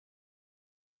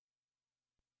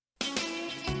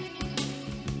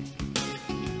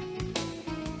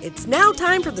It's now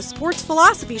time for the Sports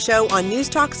Philosophy Show on News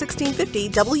Talk 1650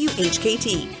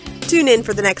 WHKT. Tune in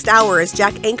for the next hour as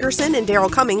Jack Ankerson and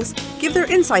Daryl Cummings give their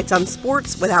insights on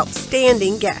sports with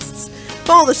outstanding guests.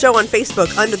 Follow the show on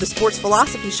Facebook under the Sports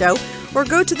Philosophy Show or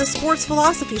go to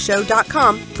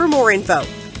thesportsphilosophy.com for more info.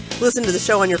 Listen to the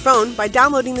show on your phone by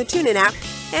downloading the TuneIn app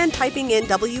and typing in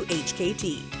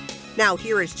WHKT. Now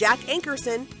here is Jack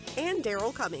Ankerson and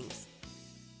Daryl Cummings.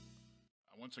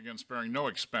 Once again, sparing no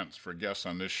expense for guests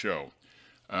on this show.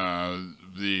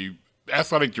 The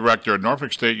athletic director at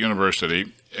Norfolk State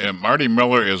University, Marty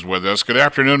Miller, is with us. Good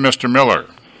afternoon, Mr. Miller.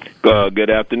 Good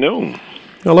afternoon.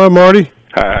 Hello, Marty.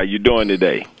 Hi, how you doing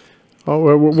today?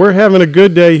 Oh, we're having a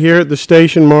good day here at the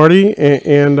station, Marty,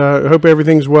 and I hope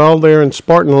everything's well there in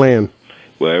Spartan Land.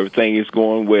 Well, everything is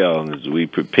going well as we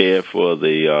prepare for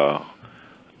the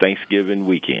Thanksgiving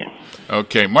weekend.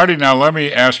 Okay, Marty, now let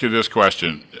me ask you this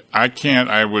question. I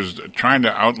was trying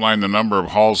to outline the number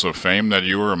of halls of fame that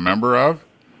you were a member of,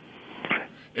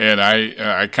 and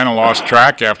I kind of lost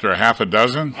track after a half a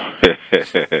dozen.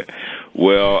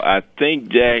 Well, I think,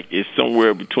 Jack, it's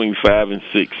somewhere between 5 and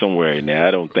 6, somewhere in there.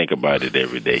 I don't think about it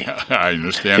every day. I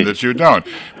understand that you don't.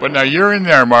 But now you're in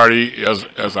there, Marty,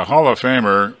 as a Hall of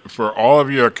Famer for all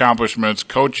of your accomplishments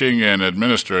coaching and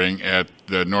administering at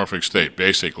the Norfolk State,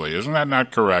 basically. Isn't that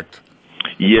not correct?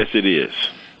 Yes, it is.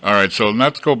 All right, so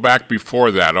let's go back before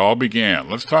that all began.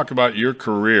 Let's talk about your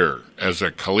career as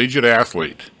a collegiate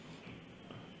athlete.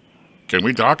 Can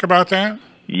we talk about that?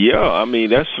 Yeah, I mean,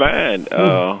 that's fine.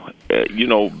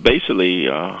 Basically,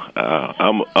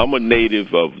 I'm a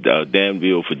native of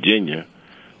Danville, Virginia,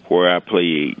 where I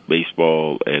played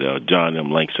baseball at John M.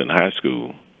 Langston High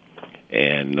School.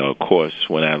 And, of course,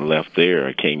 when I left there,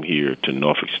 I came here to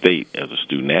Norfolk State as a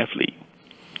student athlete.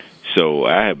 So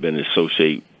I have been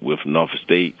associated with Norfolk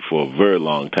State for a very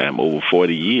long time, over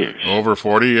 40 years. Over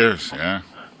 40 years, yeah.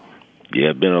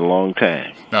 Yeah, it's been a long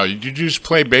time. Now, did you just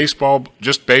play baseball,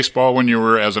 just baseball when you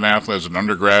were as an athlete, as an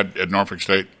undergrad at Norfolk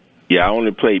State? Yeah, I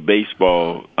only played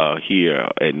baseball here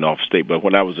at Norfolk State, but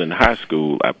when I was in high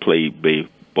school, I played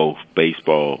both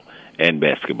baseball and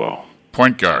basketball.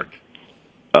 Point guard?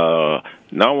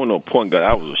 No, I wasn't no point guard.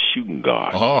 I was a shooting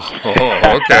guard. Oh,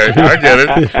 okay. I get it.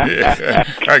 Yeah.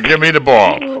 All right, give me the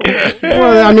ball.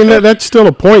 Well, I mean, that's still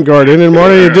a point guard, isn't it,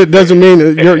 Marty? It doesn't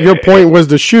mean your point was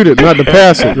to shoot it, not to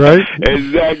pass it, right?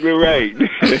 Exactly right.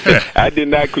 I did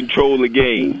not control the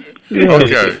game.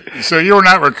 Okay. So you were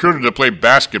not recruited to play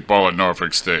basketball at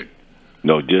Norfolk State?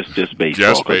 No, just baseball.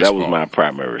 Just baseball. That was my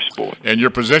primary sport. And your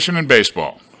position in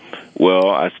baseball? Well,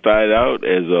 I started out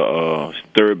as a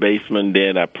third baseman.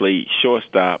 Then I played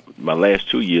shortstop. My last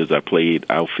 2 years, I played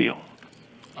outfield.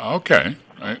 Okay.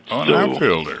 An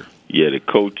outfielder. Yeah,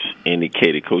 Coach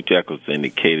Eccles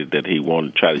indicated that he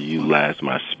wanted to try to utilize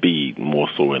my speed more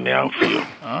so in the outfield.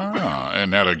 Ah,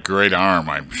 and had a great arm,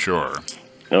 I'm sure.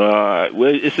 Well,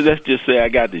 let's just say I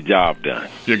got the job done.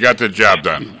 You got the job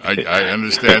done. I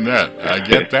understand that. I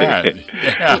get that.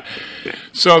 Yeah.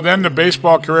 So then the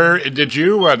baseball career, did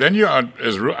you, as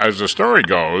the story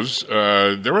goes,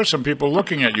 there were some people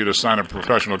looking at you to sign a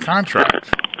professional contract.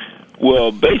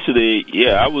 Well, basically,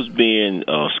 yeah, I was being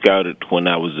scouted when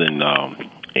I was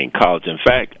in college. In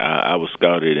fact, I was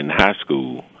scouted in high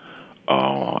school.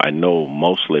 I know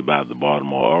mostly about the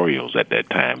Baltimore Orioles at that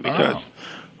time because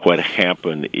what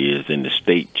happened is in the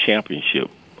state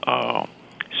championship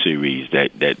series,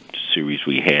 that series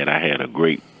we had, I had a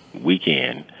great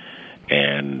weekend,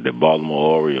 and the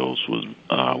Baltimore Orioles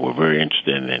were very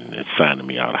interested in signing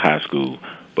me out of high school.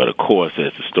 But of course,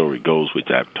 as the story goes, which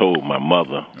I've told my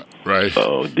mother, right,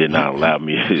 did not allow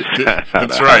me to sign out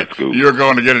That's of right. high school. You were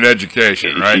going to get an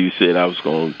education, right? She said I was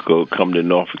going to come to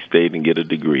Norfolk State and get a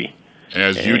degree.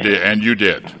 You did, and you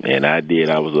did. And I did.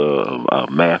 I was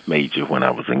a math major when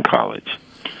I was in college.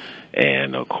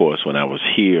 And, of course, when I was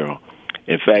here,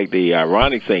 in fact, the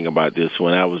ironic thing about this,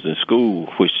 when I was in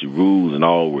school, which the rules and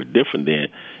all were different then,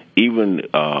 even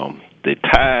the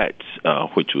Tides,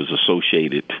 which was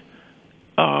associated,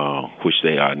 which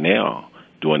they are now,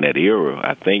 during that era,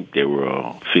 I think they were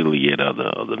an affiliate of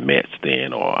the Mets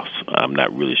then, or I'm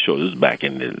not really sure. This was back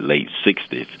in the late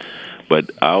 60s.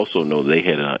 But I also know they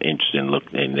had an interesting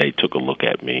look, and they took a look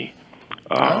at me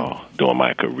during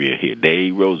my career here.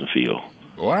 Dave Rosenfield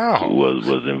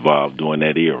was involved during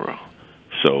that era.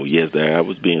 So, yes, I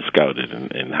was being scouted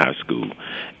in high school.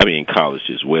 In college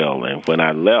as well. And when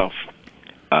I left,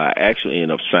 I actually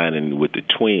ended up signing with the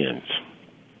Twins.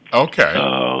 Okay.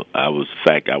 I was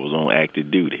on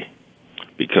active duty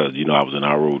because, I was in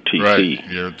ROTC. Right.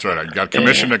 That's right. I got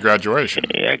commissioned at graduation.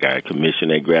 Yeah, I got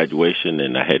commissioned at graduation,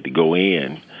 and I had to go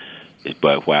in.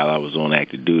 But while I was on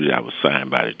active duty, I was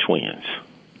signed by the Twins.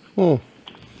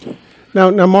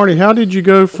 Now, Marty, how did you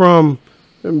go from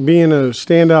being a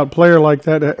standout player like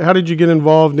that? How did you get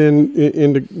involved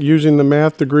in using the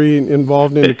math degree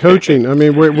involved in the coaching? I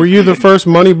mean, were you the first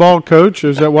Moneyball coach?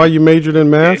 Is that why you majored in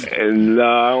math? And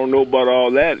I don't know about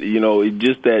all that. It's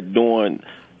just that during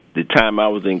the time I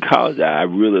was in college, I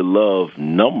really love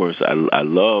numbers. I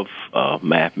love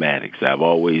mathematics. I've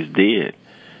always did.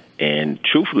 And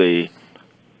truthfully,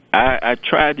 I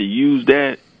tried to use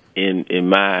that in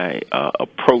my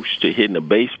approach to hitting a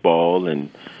baseball, and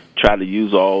try to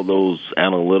use all those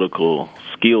analytical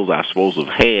skills I suppose have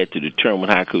had to determine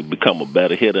how I could become a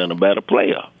better hitter and a better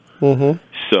player. Mm-hmm.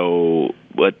 So,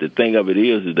 but the thing of it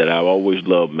is that I've always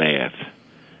loved math,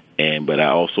 but I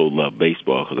also love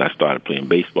baseball because I started playing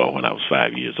baseball when I was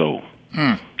 5 years old.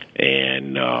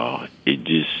 And it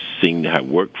just seemed to have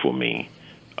worked for me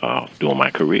during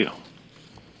my career.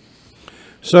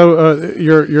 So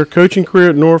your coaching career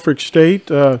at Norfolk State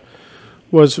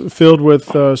was filled with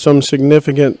some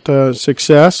significant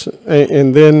success,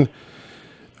 and then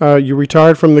you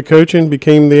retired from the coaching,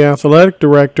 became the athletic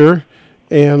director,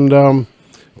 and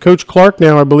Coach Clark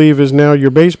now, I believe, is now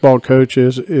your baseball coach.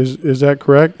 Is that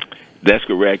correct? That's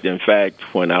correct. In fact,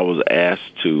 when I was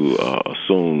asked to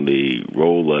assume the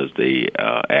role as the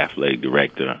athletic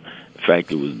director, in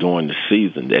fact, it was during the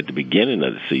season, at the beginning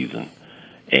of the season,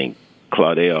 and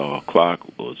Claudel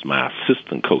Clark was my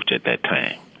assistant coach at that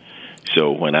time.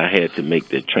 So when I had to make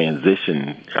the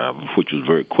transition, which was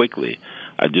very quickly,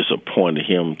 I just appointed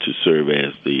him to serve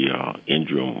as the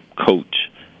interim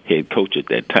head coach at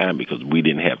that time, because we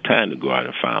didn't have time to go out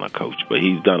and find a coach. But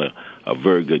he's done a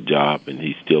very good job, and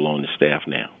he's still on the staff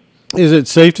now. Is it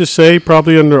safe to say,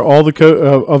 probably under all the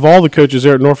of all the coaches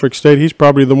there at Norfolk State, he's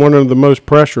probably the one under the most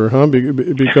pressure, huh?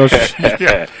 Because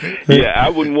yeah, I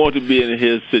wouldn't want to be in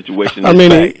his situation. I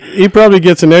mean, he probably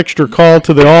gets an extra call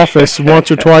to the office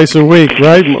once or twice a week,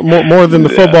 right? More than the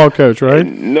football coach, right?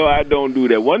 No, I don't do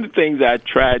that. One of the things I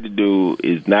try to do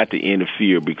is not to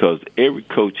interfere, because every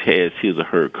coach has his or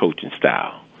her coaching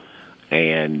style.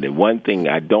 And the one thing,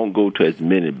 I don't go to as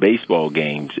many baseball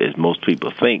games as most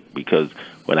people think, because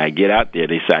when I get out there,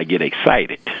 they say I get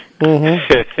excited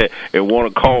and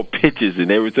want to call pitches and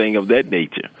everything of that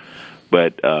nature.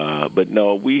 But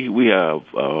no, we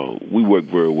work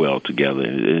very well together,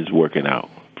 and it's working out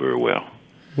very well.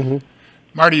 Mm-hmm.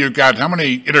 Marty, you've got how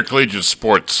many intercollegiate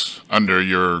sports under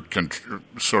your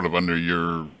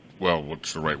well,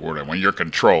 what's the right word I want? Your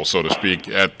control, so to speak,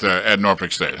 at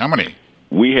Norfolk State? How many?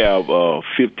 We have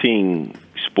 15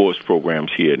 sports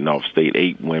programs here at Norfolk State,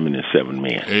 8 women and 7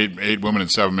 men. Eight women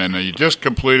and 7 men. Now, you just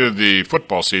completed the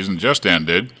football season, just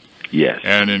ended. Yes.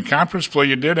 And in conference play,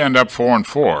 you did end up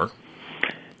 4-4.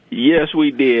 Yes,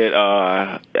 we did.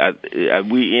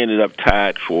 We ended up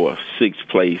tied for 6th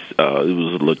place. It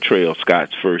was Latrell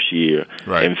Scott's first year.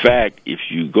 Right. In fact, if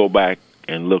you go back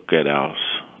and look at our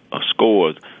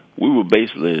scores, we were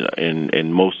basically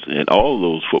in all of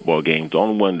those football games. The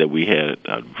only one that we had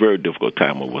a very difficult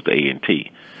time with was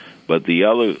A&T. But the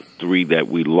other 3 that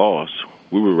we lost,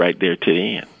 we were right there to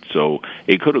the end. So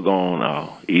it could have gone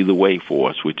either way for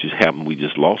us, which has happened. We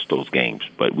just lost those games,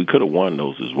 but we could have won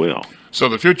those as well. So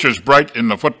the future's bright in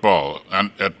the football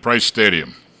at Price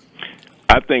Stadium.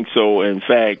 I think so. In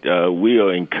fact, we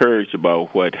are encouraged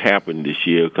about what happened this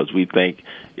year, because we think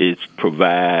it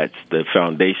provides the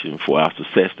foundation for our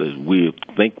success that we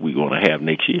think we're going to have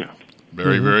next year.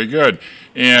 Very, very good.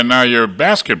 And now your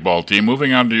basketball team,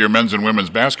 moving on to your men's and women's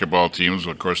basketball teams,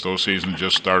 of course, those seasons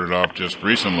just started off just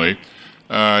recently.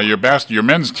 Your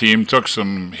men's team took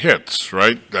some hits,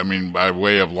 right? I mean, by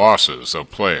way of losses of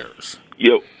players.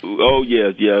 Yeah. Oh,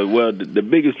 yes, yeah. Well, the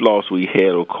biggest loss we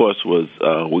had, of course, was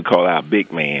we call our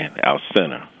big man, our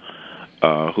center,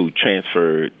 who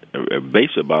transferred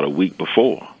basically about a week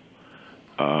before.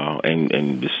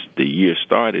 And the year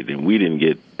started, and we didn't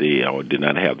get did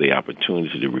not have the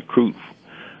opportunity to recruit.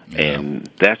 Yeah. And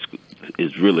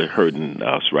is really hurting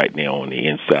us right now on the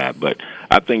inside. But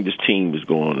I think this team is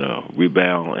going to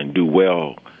rebound and do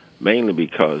well, mainly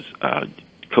because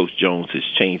Coach Jones has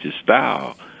changed his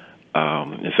style.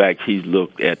 In fact, he's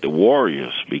looked at the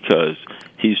Warriors, because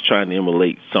he's trying to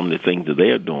emulate some of the things that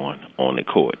they're doing on the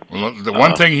court. Well, the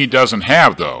one thing he doesn't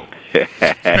have, though.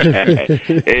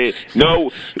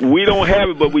 No, we don't have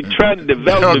it, but we try to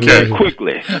develop it very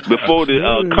quickly before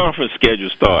the conference schedule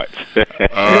starts.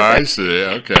 Oh, I see.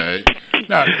 Okay.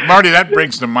 Now, Marty, that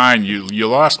brings to mind you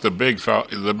lost the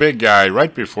big guy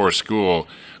right before school.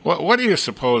 What do you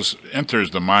suppose enters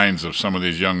the minds of some of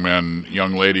these young men,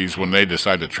 young ladies, when they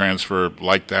decide to transfer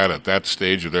like that at that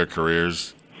stage of their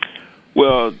careers?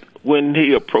 Well, when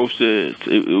he approached it,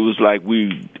 it was like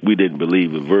we didn't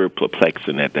believe it. Very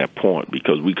perplexing at that point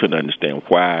because we couldn't understand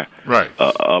why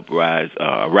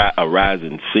a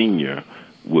rising senior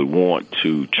would want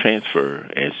to transfer,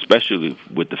 and especially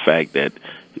with the fact that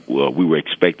we were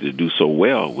expected to do so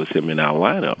well with him in our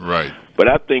lineup. Right. But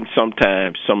I think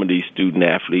sometimes some of these student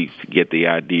athletes get the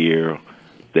idea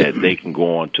that they can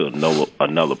go on to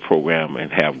another program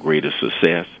and have greater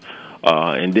success.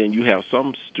 And then you have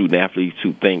some student athletes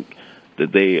who think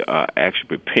that they are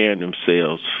actually preparing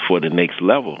themselves for the next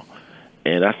level.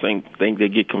 And I think they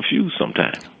get confused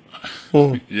sometimes.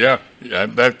 Yeah,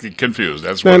 that get confused.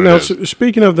 That's what it is.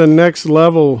 Speaking of the next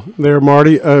level there,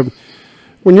 Marty,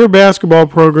 when your basketball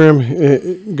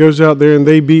program goes out there and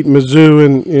they beat Mizzou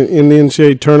in the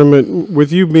NCAA tournament,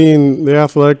 with you being the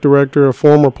athletic director, a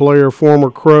former player, former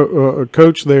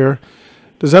coach there,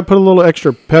 does that put a little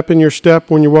extra pep in your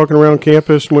step when you're walking around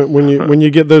campus when you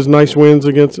get those nice wins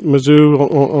against Mizzou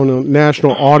on a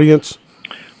national audience?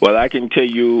 Well, I can tell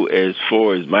you as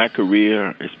far as my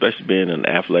career, especially being an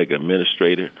athletic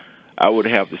administrator, I would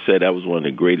have to say that was one of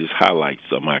the greatest highlights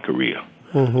of my career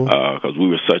because we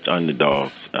were such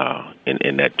underdogs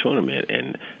in that tournament,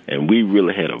 and we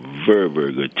really had a very,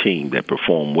 very good team that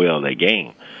performed well that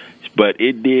game. But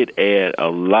it did add a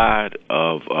lot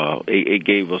of it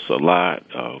gave us a lot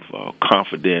of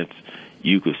confidence.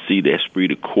 You could see the esprit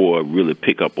de corps really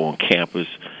pick up on campus,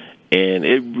 and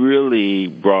it really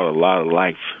brought a lot of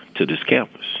life to this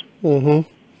campus.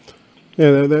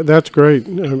 Yeah, that's great. I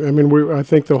mean, I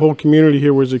think the whole community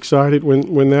here was excited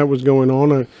when that was going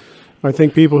on. I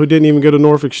think people who didn't even go to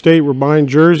Norfolk State were buying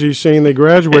jerseys saying they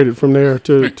graduated from there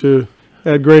to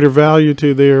add greater value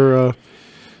to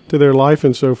their life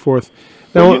and so forth.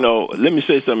 Now, well, let me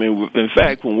say something. In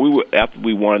fact, after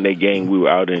we won that game, we were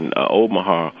out in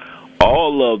Omaha.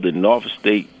 All of the Norfolk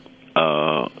State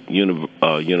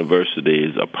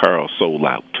university's apparel sold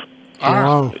out.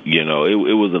 Wow.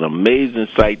 It was an amazing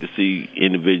sight to see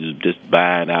individuals just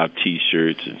buying out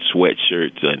T-shirts and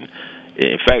sweatshirts, and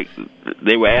in fact,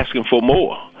 they were asking for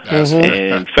more. And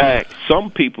in fact, some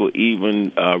people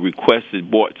even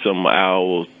bought some of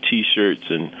our T-shirts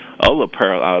and other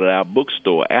apparel out of our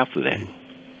bookstore after that.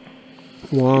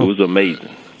 Wow. It was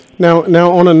amazing. Now,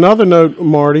 on another note,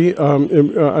 Marty,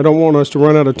 I don't want us to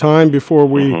run out of time before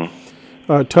we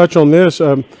touch on this.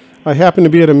 I happened to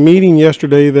be at a meeting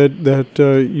yesterday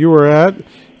that you were at,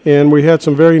 and we had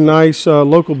some very nice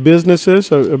local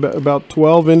businesses, about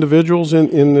 12 individuals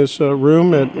in this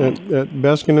room at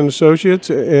Beskin and Associates,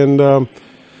 and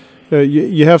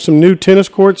you have some new tennis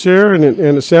courts there, and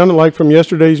it sounded like from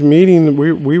yesterday's meeting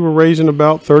we were raising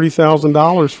about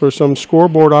 $30,000 for some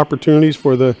scoreboard opportunities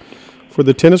for the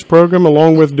tennis program,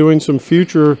 along with doing some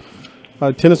future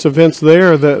tennis events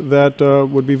there that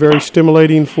would be very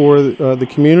stimulating for the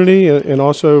community and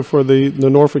also for the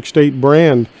Norfolk State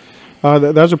brand.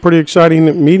 That was a pretty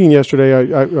exciting meeting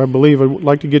yesterday, I believe. I'd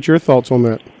like to get your thoughts on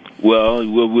that. Well,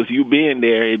 with you being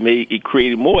there, it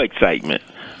created more excitement.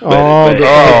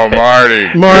 Marty!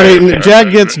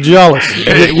 Jack gets jealous.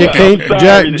 You can't.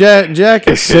 Jack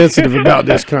is sensitive about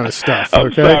this kind of stuff.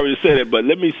 I'm sorry to say that, but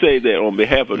let me say that on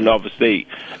behalf of Norfolk State,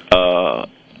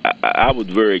 I was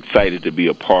very excited to be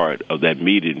a part of that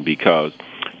meeting because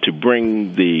to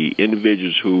bring the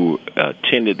individuals who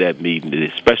attended that meeting,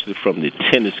 especially from the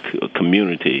tennis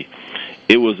community,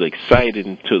 it was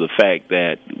exciting to the fact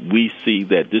that we see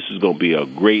that this is going to be a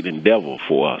great endeavor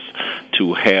for us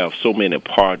to have so many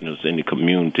partners in the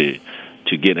community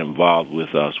to get involved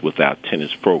with us with our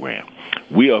tennis program.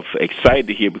 We are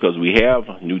excited here because we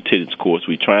have new tennis courts.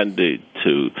 We're trying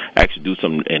to actually do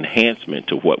some enhancement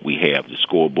to what we have, the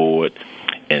scoreboard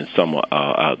and some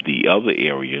of the other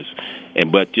areas.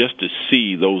 But just to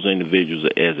see those individuals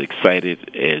as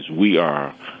excited as we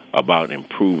are about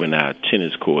improving our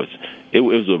tennis courts, it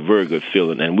was a very good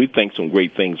feeling, and we think some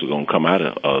great things are going to come out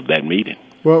of that meeting.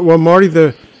 Well,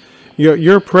 Marty,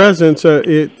 your presence,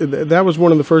 that was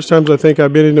one of the first times I think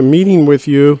I've been in a meeting with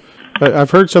you.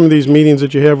 I've heard some of these meetings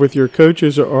that you have with your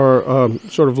coaches are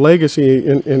sort of legacy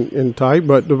in type,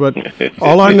 but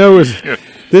all I know is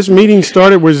this meeting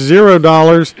started with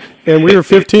 $0, and we were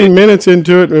 15 minutes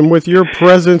into it, and with your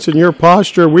presence and your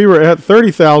posture, we were at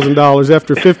 $30,000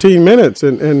 after 15 minutes,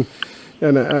 and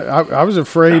I was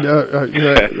afraid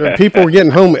people were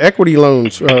getting home equity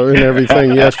loans and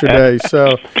everything yesterday.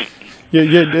 So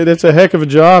it's a heck of a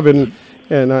job, and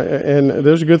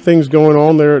there's good things going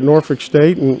on there at Norfolk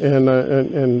State,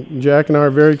 and Jack and I are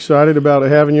very excited about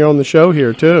having you on the show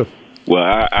here too. Well,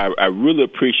 I really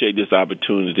appreciate this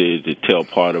opportunity to tell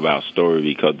part of our story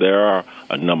because there are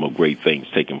a number of great things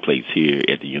taking place here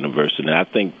at the university. And I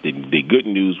think the good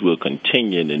news will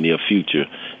continue in the near future.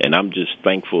 And I'm just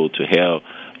thankful to have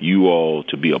you all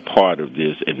to be a part of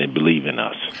this and to believe in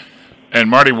us. And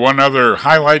Marty, one other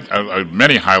highlight,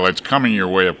 many highlights coming your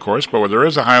way, of course, but there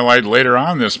is a highlight later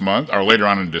on this month, or later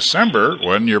on in December,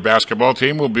 when your basketball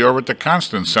team will be over at the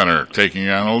Constant Center taking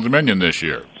on Old Dominion this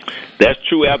year. That's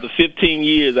true. After 15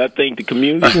 years, I think the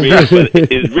community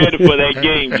is ready for that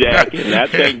game, Jack. And I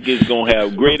think it's going to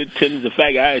have great attendance. In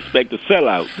fact, I expect a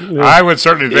sellout. I would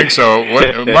certainly think so.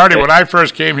 Marty, when I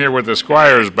first came here with the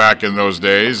Squires back in those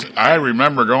days, I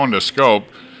remember going to Scope,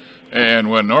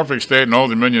 and when Norfolk State and Old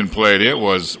Dominion played, it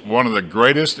was one of the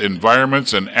greatest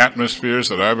environments and atmospheres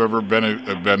that I've ever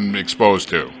been exposed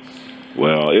to.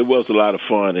 Well, it was a lot of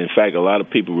fun. In fact, a lot of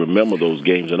people remember those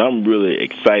games, and I'm really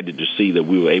excited to see that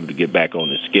we were able to get back on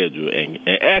the schedule and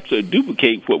actually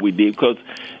duplicate what we did because,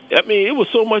 I mean, it was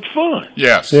so much fun.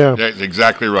 Yes, yeah. That's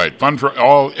exactly right. Fun for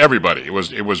everybody. It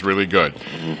was really good.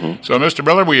 Mm-hmm. So, Mr.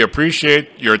 Miller, we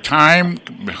appreciate your time.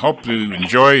 We hope to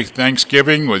enjoy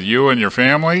Thanksgiving with you and your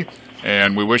family,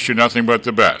 and we wish you nothing but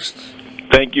the best.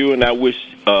 Thank you, and I wish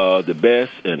the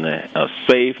best and a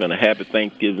safe and a happy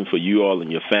Thanksgiving for you all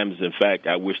and your families. In fact,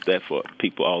 I wish that for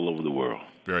people all over the world.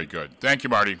 Very good. Thank you,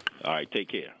 Marty. All right, take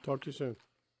care. Talk to you soon.